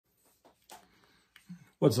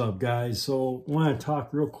What's up, guys? So I want to talk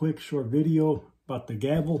real quick, short video about the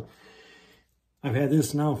Gavle. I've had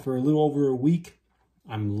this now for a little over a week.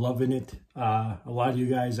 I'm loving it. A lot of you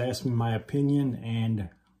guys asked me my opinion, and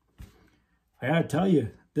I gotta tell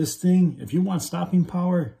you, this thing, if you want stopping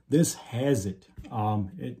power, this has it.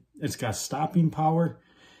 It's got stopping power.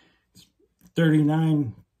 It's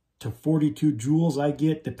 39 to 42 joules I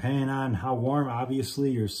get, depending on how warm,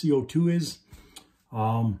 obviously, your CO2 is.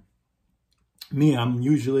 I'm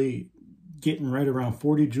usually getting right around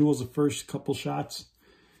 40 joules the first couple shots.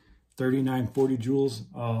 39, 40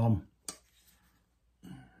 joules.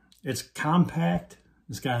 It's compact.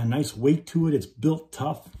 It's got a nice weight to it. It's built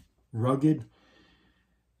tough, rugged.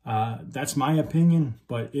 That's my opinion,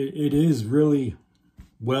 but it is really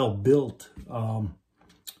well built.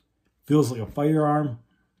 Feels like a firearm.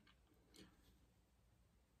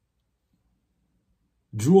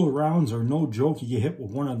 Joule rounds are no joke. You get hit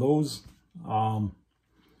with one of those.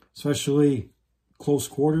 Especially close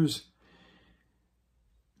quarters.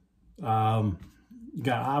 You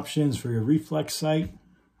got options for your reflex sight.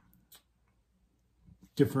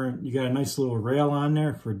 You got a nice little rail on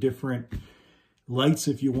there for different lights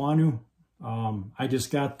if you want to. I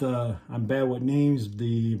just got I'm bad with names,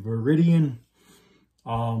 the Viridian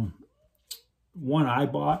one I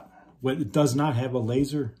bought. It does not have a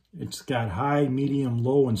laser. It's got high, medium,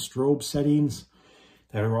 low, and strobe settings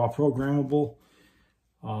that are all programmable.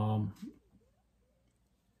 And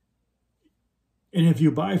if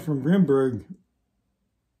you buy from Grimburg,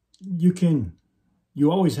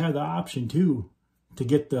 you always have the option too to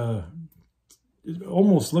get it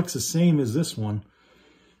almost looks the same as this one,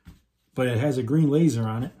 but it has a green laser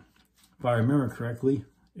on it, if I remember correctly.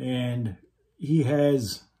 And he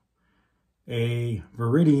has a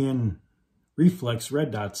Viridian reflex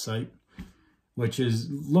red dot sight, which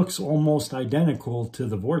looks almost identical to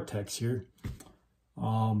the Vortex here,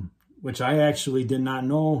 which I actually did not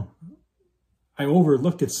know. I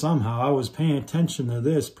overlooked it somehow. I was paying attention to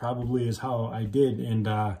this, probably is how I did, and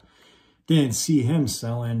didn't see him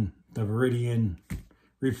selling the Viridian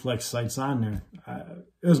reflex sights on there.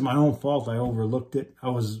 It was my own fault. I overlooked it. I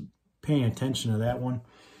was paying attention to that one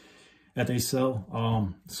that they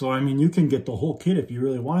sell. So, I mean, you can get the whole kit if you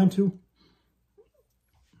really wanted to.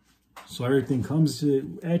 So everything comes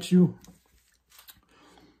at you.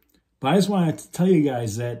 But I just wanted to tell you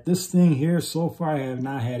guys that this thing here, so far, I have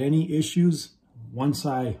not had any issues. Once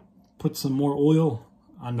I put some more oil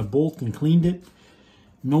on the bolt and cleaned it,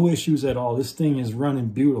 no issues at all. This thing is running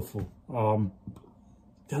beautiful.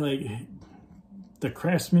 Like the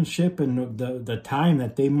craftsmanship and the time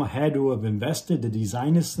that they had to have invested to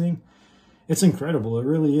design this thing, it's incredible. It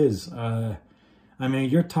really is. I mean,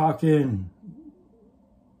 you're talking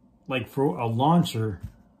like for a launcher,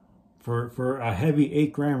 for a heavy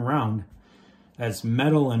 8-gram round, that's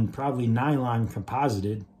metal and probably nylon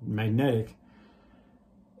composited, magnetic.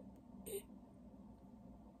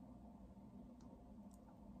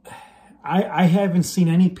 I haven't seen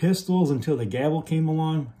any pistols until the Gavle came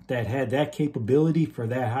along that had that capability for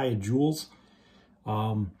that high joules,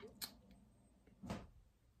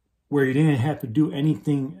 where you didn't have to do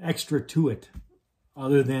anything extra to it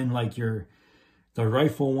other than like the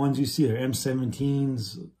rifle ones you see, are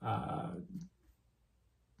M17s.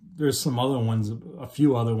 There's some other ones, a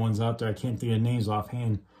few other ones out there. I can't think of names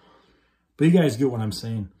offhand. But you guys get what I'm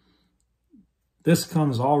saying. This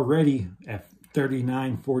comes already at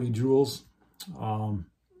 39, 40 joules.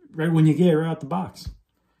 Right when you get it right out the box.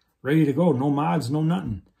 Ready to go. No mods, no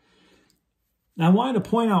nothing. Now, I wanted to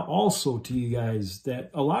point out also to you guys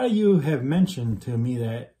that a lot of you have mentioned to me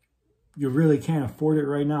that you really can't afford it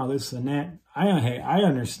right now, this and that. I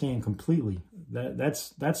understand completely.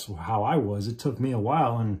 That's how I was. It took me a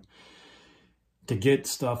while to get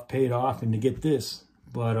stuff paid off and to get this.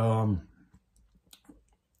 But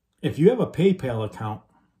if you have a PayPal account,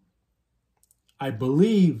 I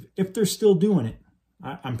believe, if they're still doing it,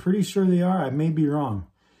 I'm pretty sure they are. I may be wrong.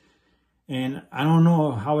 And I don't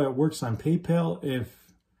know how it works on PayPal, if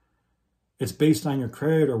it's based on your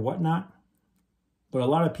credit or whatnot. But a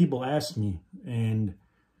lot of people ask me, and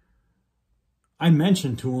I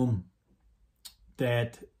mentioned to them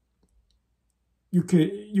that you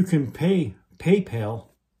can pay PayPal,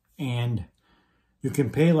 and you can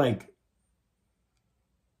pay like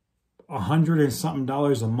 $100 and something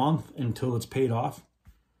a month until it's paid off.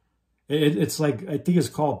 It's like, I think it's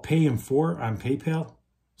called Pay in 4 on PayPal.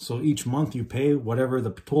 So each month you pay whatever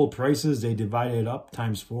the total price is, they divide it up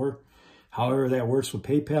times 4. However that works with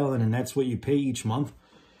PayPal, and then that's what you pay each month.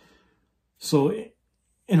 So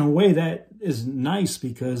in a way that is nice,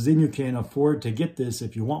 because then you can afford to get this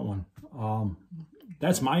if you want one.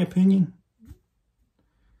 That's my opinion.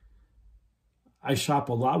 I shop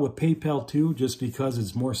a lot with PayPal too, just because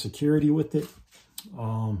it's more security with it.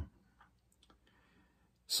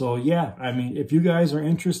 So yeah, I mean, if you guys are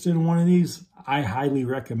interested in one of these, I highly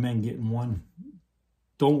recommend getting one.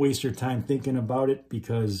 Don't waste your time thinking about it,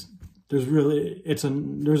 because there's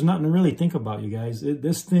nothing to really think about, you guys.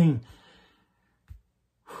 This thing,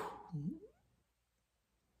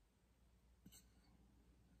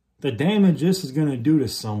 the damage this is going to do to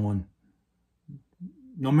someone,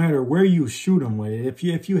 no matter where you shoot them with it,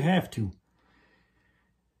 if you have to.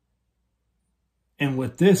 And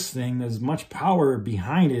with this thing, there's much power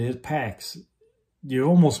behind it. It packs. You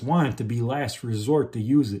almost want it to be last resort to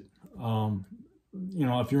use it. You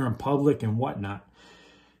know, if you're in public and whatnot,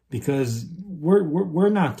 because we're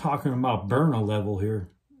not talking about Berna level here,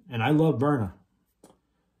 and I love Berna.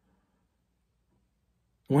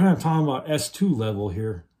 We're not talking about S2 level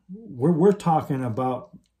here. We're talking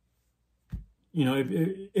about, you know,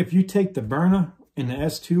 if you take the Berna and the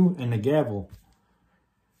S2 and the Gavle,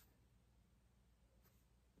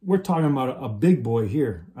 we're talking about a big boy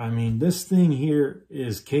here. I mean, this thing here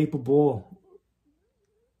is capable.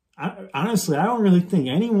 Honestly, I don't really think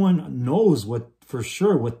anyone knows for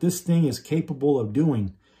sure what this thing is capable of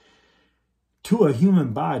doing to a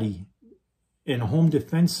human body in a home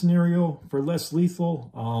defense scenario for less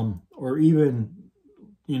lethal, or even,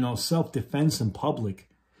 you know, self-defense in public.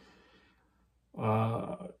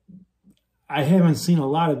 I haven't seen a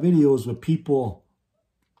lot of videos with people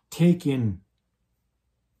taking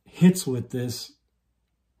hits with this,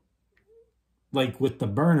 like with the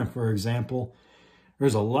Berna, for example.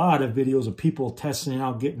 There's a lot of videos of people testing it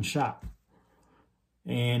out, getting shot.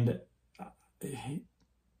 And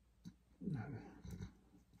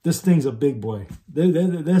this thing's a big boy.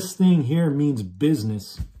 This thing here means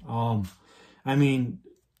business. I mean,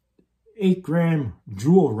 8-gram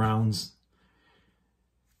jewel rounds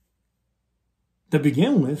to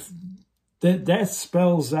begin with, that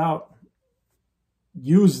spells out,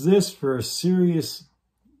 use this for a serious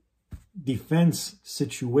defense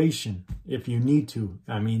situation if you need to.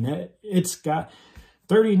 I mean, it's got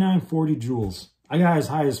 39, 40 joules. I got as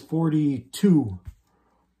high as 42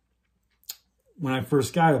 when I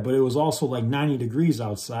first got it, but it was also like 90 degrees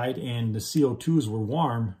outside, and the CO2s were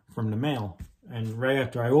warm from the mail. And right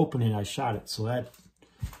after I opened it, I shot it. So that,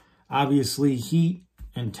 obviously, heat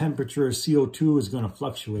and temperature of CO2 is going to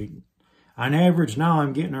fluctuate. On average, now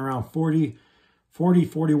I'm getting around 40,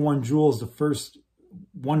 41 joules the first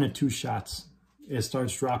 1 to 2 shots. It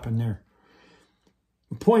starts dropping there.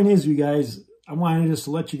 The point is, you guys, I wanted just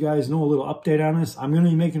to let you guys know a little update on this. I'm going to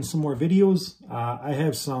be making some more videos. I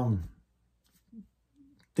have some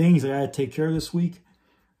things that I had to take care of this week.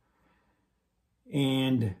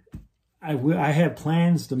 And I have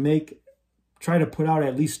plans to try to put out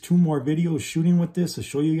at least 2 more videos shooting with this to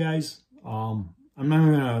show you guys. I'm not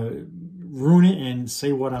going to ruin it and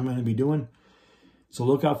say what I'm going to be doing. So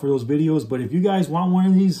look out for those videos. But if you guys want one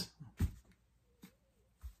of these,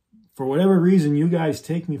 for whatever reason, you guys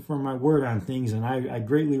take me for my word on things, and I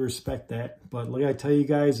greatly respect that. But like I tell you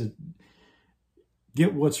guys,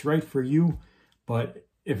 get what's right for you. But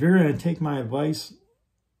if you're going to take my advice,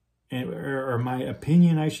 or my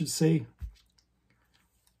opinion, I should say,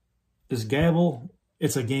 this Gavle,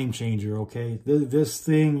 it's a game changer, okay? This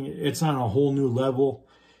thing, it's on a whole new level.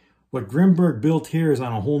 What Grimburg built here is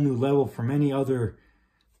on a whole new level from any other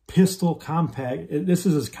pistol compact. This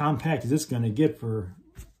is as compact as it's going to get for,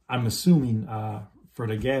 I'm assuming, for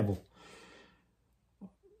the Gavle.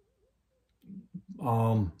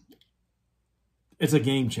 It's a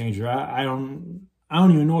game changer. I don't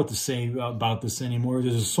even know what to say about this anymore.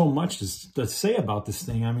 There's just so much to say about this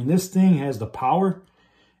thing. I mean, this thing has the power.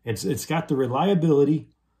 It's got the reliability.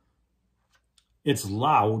 It's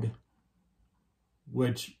loud,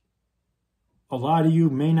 which a lot of you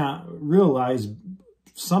may not realize.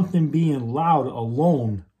 Something being loud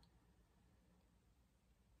alone,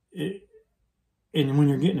 and when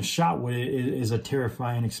you're getting a shot with it, is a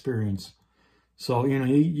terrifying experience. So, you know,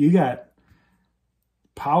 you got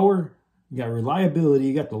power, you got reliability,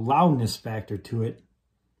 you got the loudness factor to it.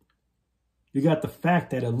 You got the fact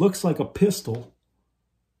that it looks like a pistol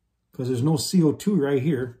because there's no CO2 right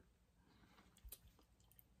here.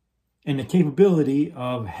 And the capability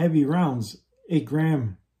of heavy rounds,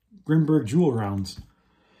 8-gram Grimburg jewel rounds.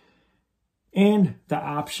 And the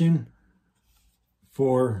option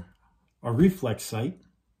for a reflex sight.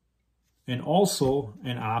 And also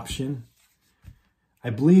an option, I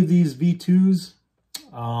believe these V2s,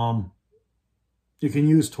 you can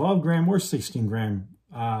use 12-gram or 16-gram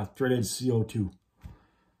threaded CO2.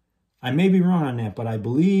 I may be wrong on that, but I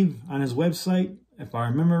believe on his website, if I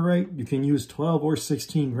remember right, you can use 12 or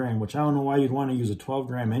 16 gram, which I don't know why you'd want to use a 12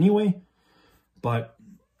 gram anyway, but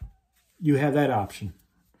you have that option.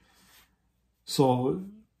 So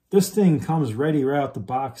this thing comes ready right out the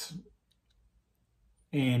box,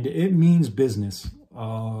 and it means business.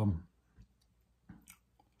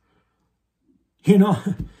 You know,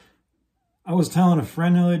 I was telling a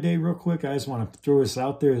friend the other day real quick, I just want to throw this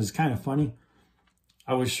out there. It's kind of funny.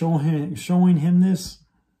 I was showing him this.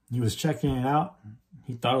 He was checking it out.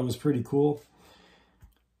 He thought it was pretty cool.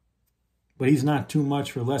 But he's not too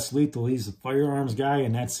much for less lethal. He's a firearms guy,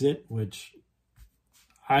 and that's it, which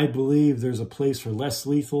I believe there's a place for less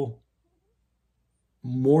lethal,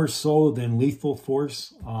 more so than lethal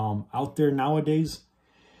force out there nowadays.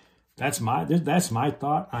 That's my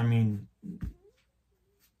thought. I mean,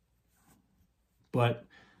 but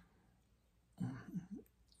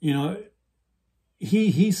you know,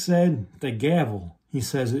 he said the Gavle.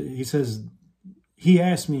 He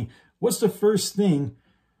asked me, what's the first thing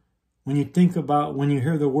when you think about when you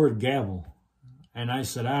hear the word Gavle? And I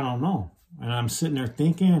said, I don't know. And I'm sitting there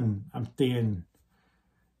thinking, I'm thinking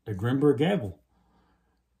the Grimburg Gavle.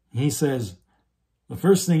 He says, the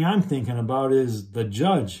first thing I'm thinking about is the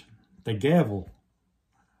judge, the Gavle.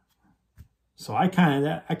 So I kind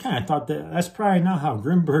of thought that's probably not how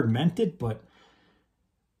Grimburg meant it, but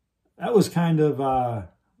that was kind of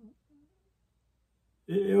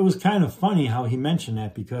it was kind of funny how he mentioned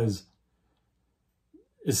that, because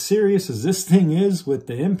as serious as this thing is with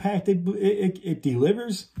the impact it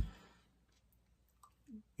delivers,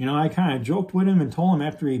 you know, I kind of joked with him and told him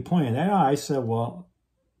after he pointed that out, I said, well,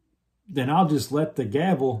 then I'll just let the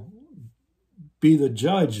Gavle be the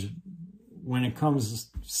judge when it comes to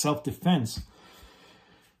self-defense.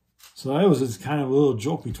 So that was just kind of a little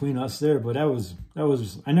joke between us there, but that was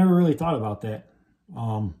I never really thought about that.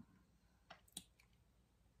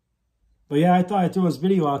 But yeah, I thought I'd throw this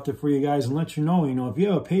video out there for you guys and let you know, if you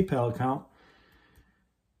have a PayPal account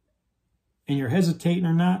and you're hesitating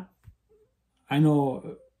or not, I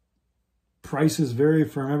know prices vary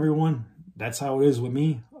from everyone. That's how it is with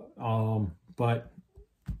me. But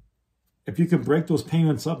if you can break those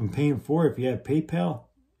payments up and pay them for it, if you have PayPal,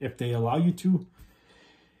 if they allow you to,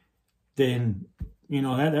 then,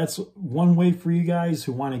 that's one way for you guys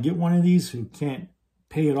who want to get one of these, who can't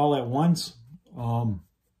pay it all at once.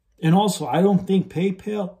 And also, I don't think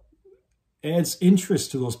PayPal adds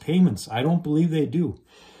interest to those payments. I don't believe they do.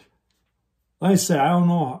 Like I said, I don't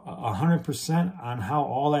know 100% on how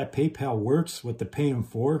all that PayPal works with the paying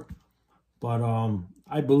for, but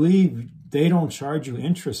I believe they don't charge you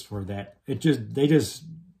interest for that. They just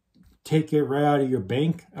take it right out of your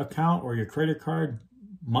bank account or your credit card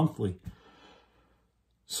monthly.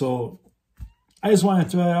 So I just want to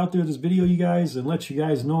throw that out there, this video, you guys, and let you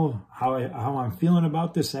guys know how I'm feeling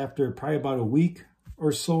about this after probably about a week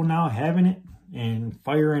or so now having it and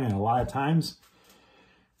firing it a lot of times.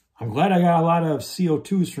 I'm glad I got a lot of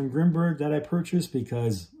CO2s from Grimburg that I purchased,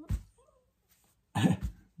 because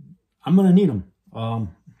I'm going to need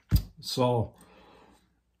them. So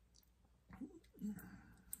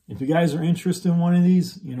if you guys are interested in one of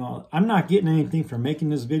these, I'm not getting anything for making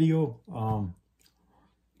this video.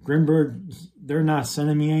 Grimburg, they're not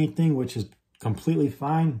sending me anything, which is completely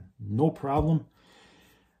fine. No problem.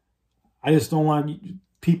 I just don't want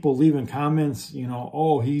people leaving comments,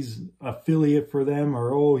 oh, he's affiliate for them,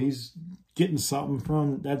 or oh, he's getting something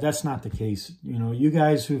from that. That's not the case. You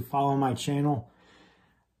guys who follow my channel,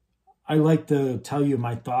 I like to tell you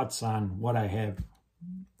my thoughts on what I have.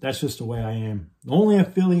 That's just the way I am. The only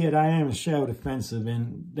affiliate I am is Shadow Defensive,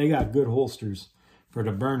 and they got good holsters for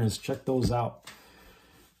the burners. Check those out.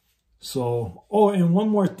 So, oh, and one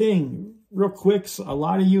more thing, real quick. So a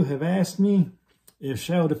lot of you have asked me if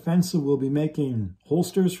Shadow Defensive will be making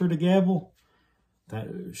holsters for the Gavle.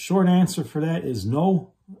 The short answer for that is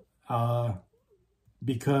no,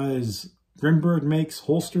 because Grimburg makes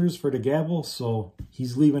holsters for the Gavle, so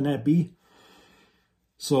he's leaving that be.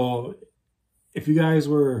 So if you guys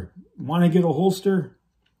want to get a holster,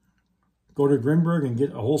 go to Grimburg and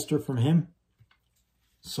get a holster from him.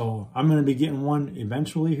 So I'm going to be getting one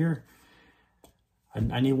eventually here.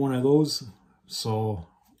 I need one of those. So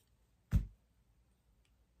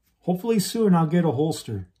hopefully soon I'll get a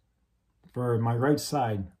holster for my right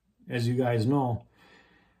side. As you guys know,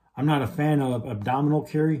 I'm not a fan of abdominal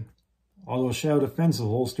carry, although Shadow Defensive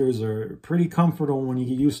holsters are pretty comfortable when you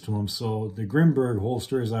get used to them. So the Grimburg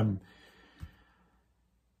holsters, I'm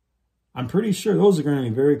pretty sure those are going to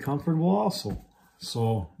be very comfortable also.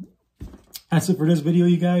 So that's it for this video,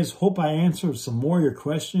 you guys. Hope I answered some more of your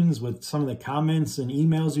questions with some of the comments and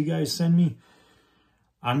emails you guys send me.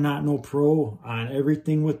 I'm not no pro on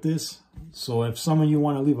everything with this. So if some of you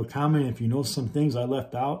want to leave a comment, if you know some things I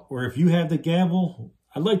left out, or if you have the Gavle,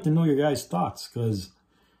 I'd like to know your guys' thoughts, because,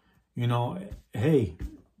 you know, hey,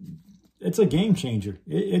 it's a game changer.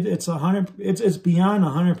 It's beyond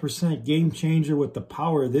 100% game changer with the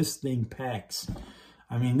power this thing packs.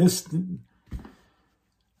 I mean,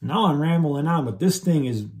 now I'm rambling on, but this thing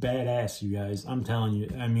is badass, you guys. I'm telling you.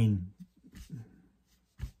 I mean,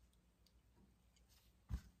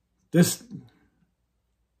 this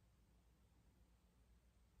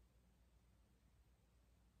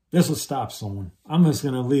will stop someone. I'm just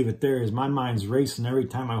going to leave it there, as my mind's racing every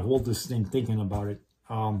time I hold this thing thinking about it.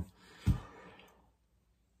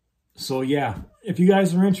 So yeah, if you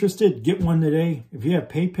guys are interested, get one today. If you have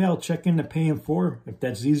PayPal, check into paying for, if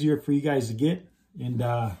that's easier for you guys to get. And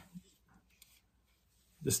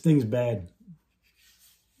this thing's bad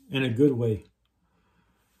in a good way.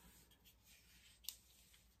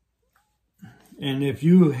 And if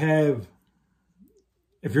you're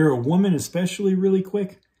a woman, especially, really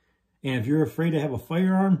quick, and if you're afraid to have a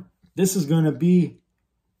firearm, this is going to be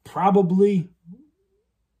probably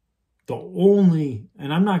the only,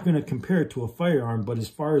 and I'm not going to compare it to a firearm, but as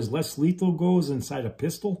far as less lethal goes inside a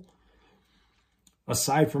pistol,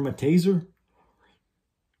 aside from a taser,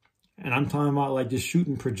 and I'm talking about like just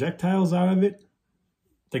shooting projectiles out of it,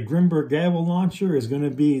 the Grimburg Gavle launcher is going to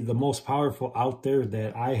be the most powerful out there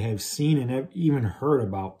that I have seen and have even heard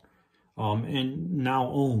about, and now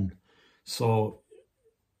own. So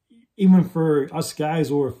even for us guys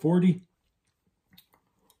over 40,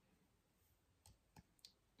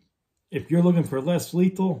 if you're looking for less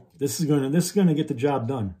lethal, this is gonna get the job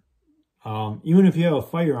done. Even if you have a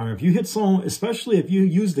firearm, if you hit someone, especially if you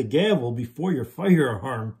use the Gavle before your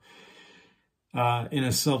firearm in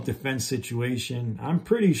a self-defense situation, I'm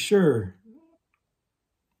pretty sure,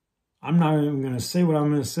 I'm not even going to say what I'm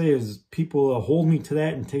going to say, is people will hold me to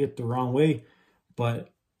that and take it the wrong way. But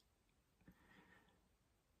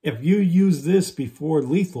if you use this before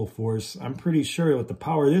lethal force, I'm pretty sure with the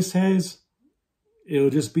power this has, it'll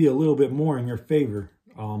just be a little bit more in your favor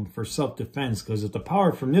for self-defense. Because if the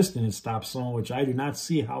power from this didn't stop someone, which I do not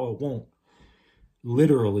see how it won't,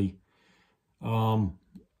 literally,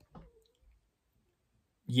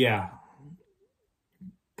 yeah.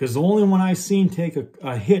 Because the only one I seen take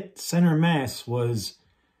a hit center mass was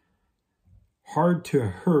Hard to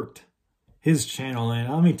Hurt, his channel. And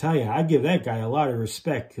let me tell you, I give that guy a lot of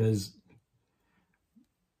respect, because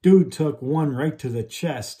dude took one right to the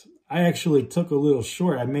chest. I actually took a little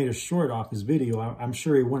short. I made a short off his video. I'm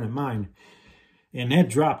sure he wouldn't mind. And that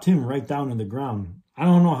dropped him right down to the ground. I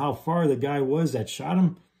don't know how far the guy was that shot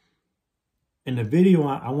him. In the video,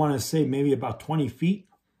 I want to say maybe about 20 feet.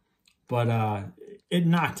 But it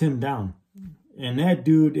knocked him down. And that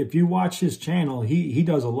dude, if you watch his channel, he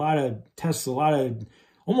does a lot of tests,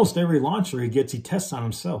 almost every launcher he gets, he tests on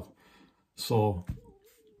himself. So,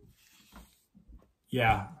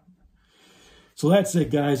 yeah. So that's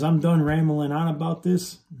it, guys. I'm done rambling on about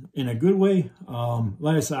this in a good way.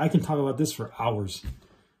 Like I said, I can talk about this for hours.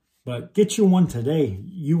 But get you one today.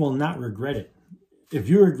 You will not regret it. If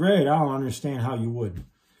you regret it, I don't understand how you would.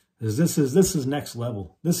 Because this is next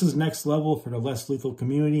level. This is next level for the less lethal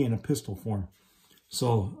community in a pistol form.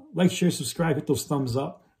 So like, share, subscribe, hit those thumbs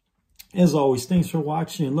up. As always, thanks for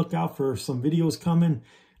watching, and look out for some videos coming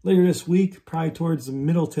later this week, probably towards the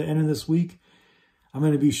middle to end of this week. I'm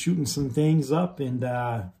going to be shooting some things up and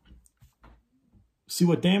see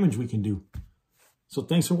what damage we can do. So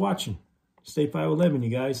thanks for watching. Stay 511,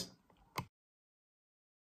 you guys.